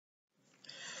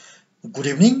Good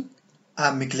evening,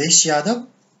 I'm Miklesh Yadav.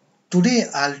 Today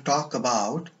I'll talk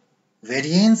about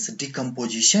variance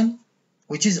decomposition,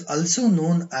 which is also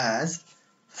known as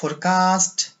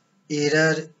forecast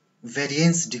error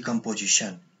variance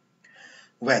decomposition.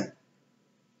 Well,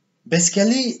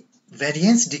 basically,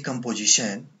 variance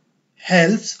decomposition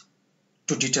helps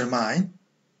to determine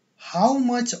how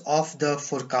much of the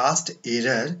forecast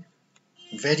error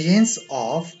variance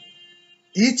of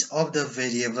each of the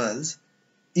variables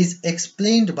is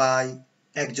explained by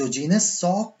exogenous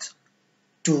shocks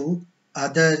to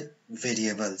other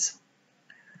variables.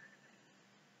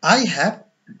 I have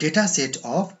dataset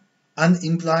of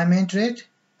unemployment rate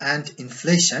and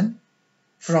inflation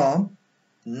from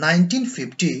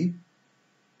 1950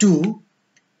 to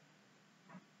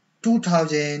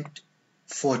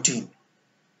 2014.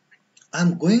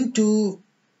 I'm going to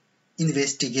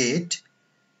investigate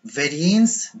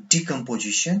variance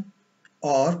decomposition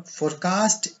or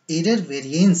forecast error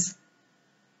variance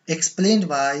explained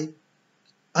by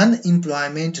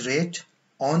unemployment rate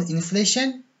on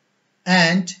inflation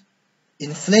and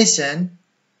inflation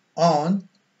on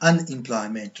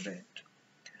unemployment rate.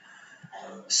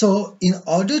 So in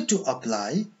order to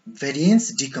apply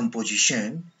variance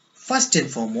decomposition, first and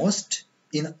foremost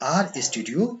in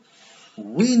Rstudio,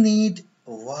 we need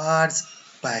VARs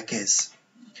package,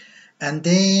 and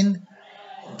then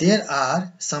there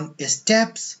are some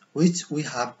steps which we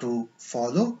have to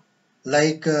follow,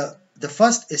 like the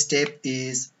first step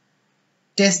is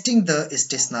testing the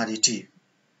stationarity.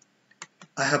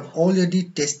 I have already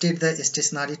tested the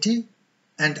stationarity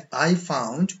and I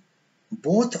found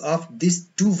both of these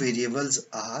two variables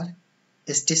are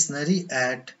stationary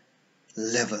at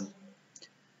level.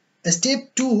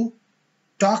 Step 2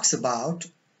 talks about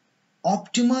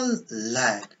optimal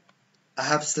lag. I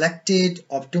have selected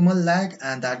optimal lag,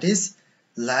 and that is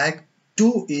lag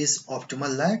 2 is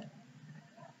optimal lag.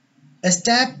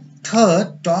 Step 3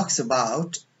 talks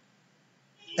about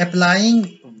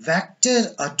applying vector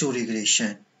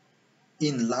autoregression.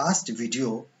 In last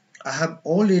video, I have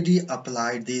already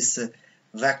applied this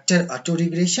vector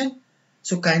autoregression.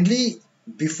 So kindly,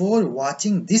 before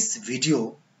watching this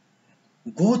video,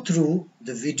 go through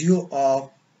the video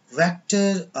of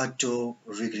vector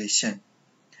autoregression.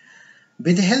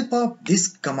 With the help of this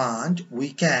command,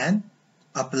 we can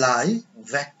apply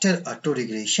vector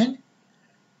autoregression.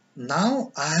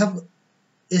 Now I have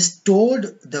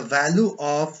stored the value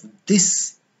of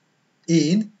this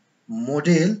in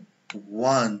model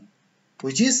 1,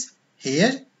 which is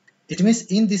here. It means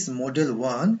in this model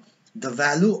 1, the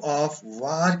value of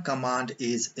var command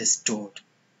is stored.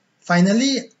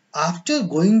 Finally, after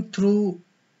going through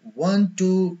 1,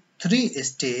 2, 3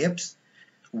 steps,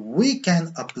 we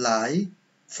can apply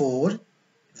for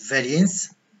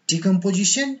variance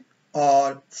decomposition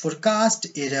or forecast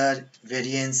error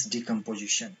variance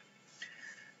decomposition.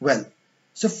 Well,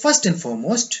 so first and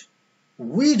foremost,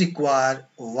 we require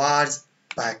VARs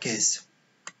package.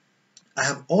 I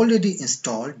have already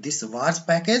installed this VARs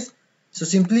package. So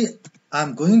simply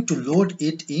I'm going to load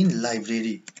it in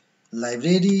library.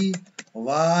 Library,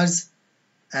 VARs,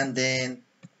 and then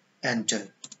enter.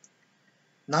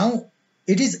 Now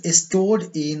it is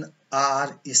stored in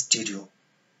Rstudio.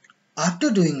 After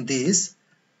doing this,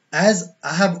 as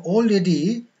I have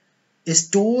already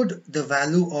stored the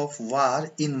value of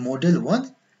var in model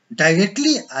 1,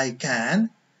 directly I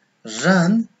can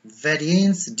run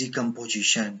variance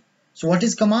decomposition. So what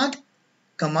is command?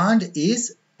 Command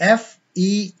is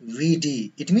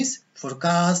FEVD. It means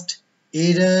forecast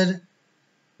error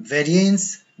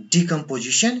variance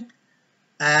decomposition,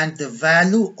 and the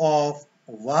value of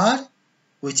var,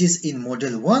 which is in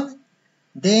model 1,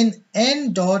 then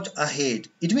n dot ahead.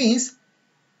 It means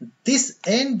this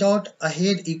n dot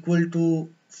ahead equal to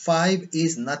 5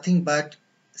 is nothing but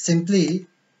simply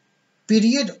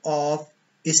period of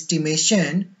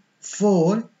estimation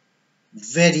for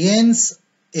variance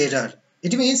error.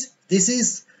 It means this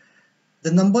is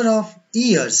the number of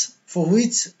years for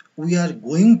which we are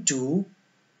going to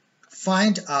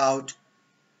find out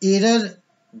error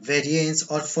variance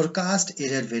or forecast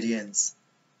error variance.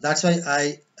 That's why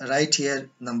I write here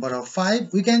number of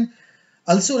 5. We can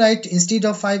also write instead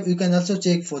of 5, you can also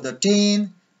check for the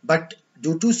 10, but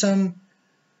due to some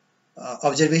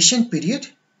observation period,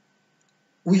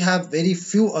 we have very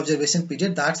few observation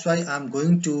period. That's why I'm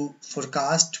going to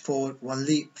forecast for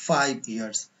only 5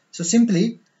 years. So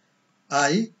simply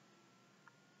I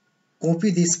copy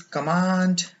this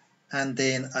command and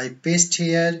then I paste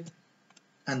here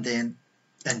and then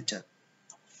enter.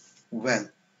 Well,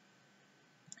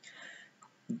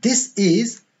 this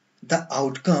is the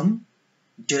outcome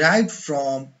derived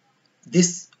from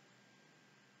this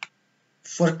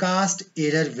forecast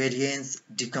error variance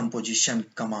decomposition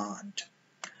command.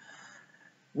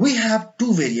 We have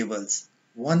two variables.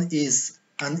 One is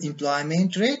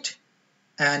unemployment rate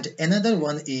and another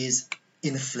one is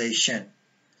inflation.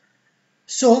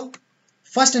 So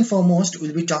first and foremost,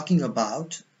 we'll be talking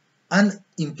about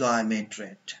unemployment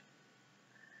rate.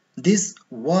 This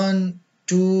 1,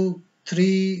 2,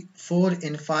 3, 4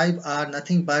 and 5 are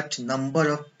nothing but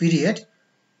number of period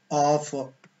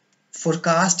of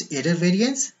forecast error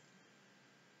variance.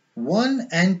 1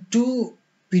 and 2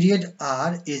 period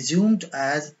are assumed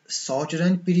as short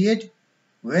run period,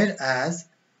 whereas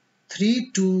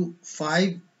 3 to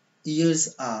 5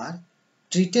 years are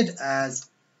treated as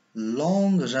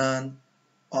long run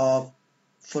of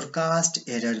forecast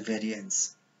error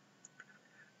variance.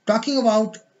 Talking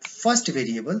about first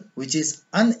variable, which is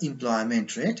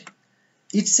unemployment rate,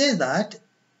 it says that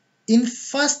in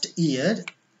first year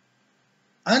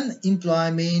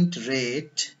unemployment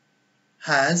rate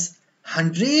has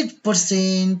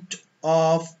 100%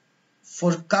 of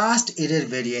forecast error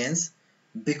variance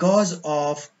because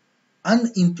of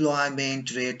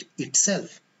unemployment rate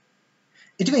itself.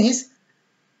 It means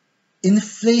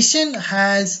inflation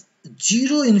has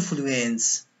zero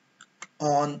influence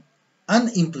on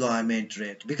unemployment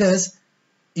rate because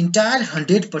entire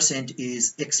 100%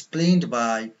 is explained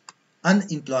by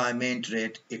unemployment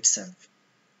rate itself.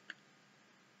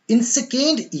 In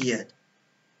second year,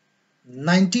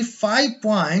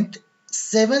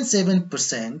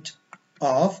 95.77%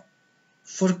 of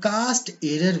forecast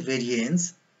error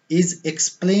variance is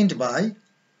explained by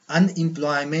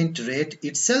unemployment rate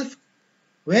itself,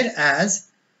 whereas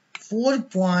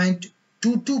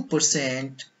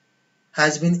 4.22%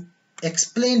 has been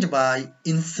explained by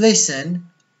inflation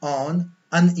on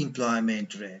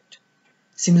unemployment rate.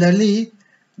 Similarly,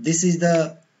 this is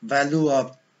the value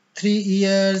of 3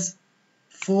 years,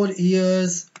 4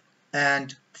 years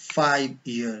and 5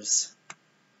 years.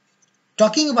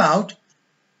 Talking about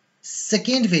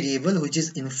second variable, which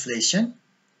is inflation.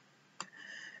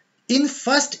 In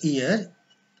first year,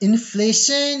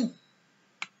 inflation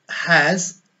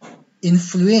has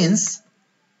influence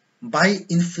by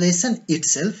inflation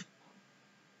itself,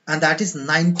 and that is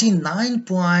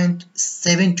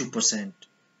 99.72%.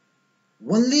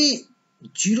 Only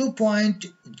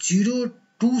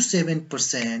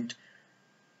 0.027%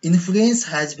 influence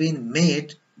has been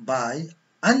made by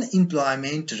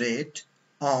unemployment rate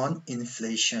on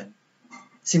inflation.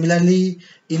 Similarly,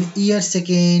 in year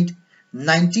second,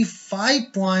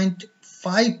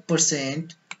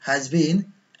 95.5% has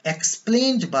been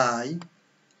explained by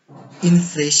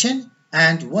inflation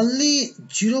and only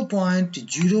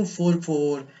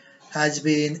 0.044 has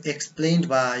been explained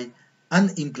by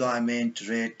unemployment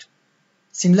rate.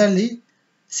 Similarly,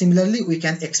 we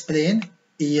can explain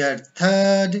year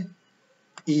third,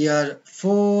 year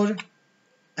 4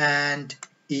 and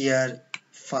year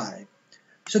 5.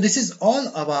 So this is all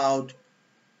about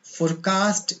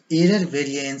forecast error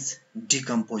variance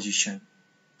decomposition.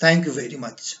 Thank you very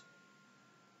much.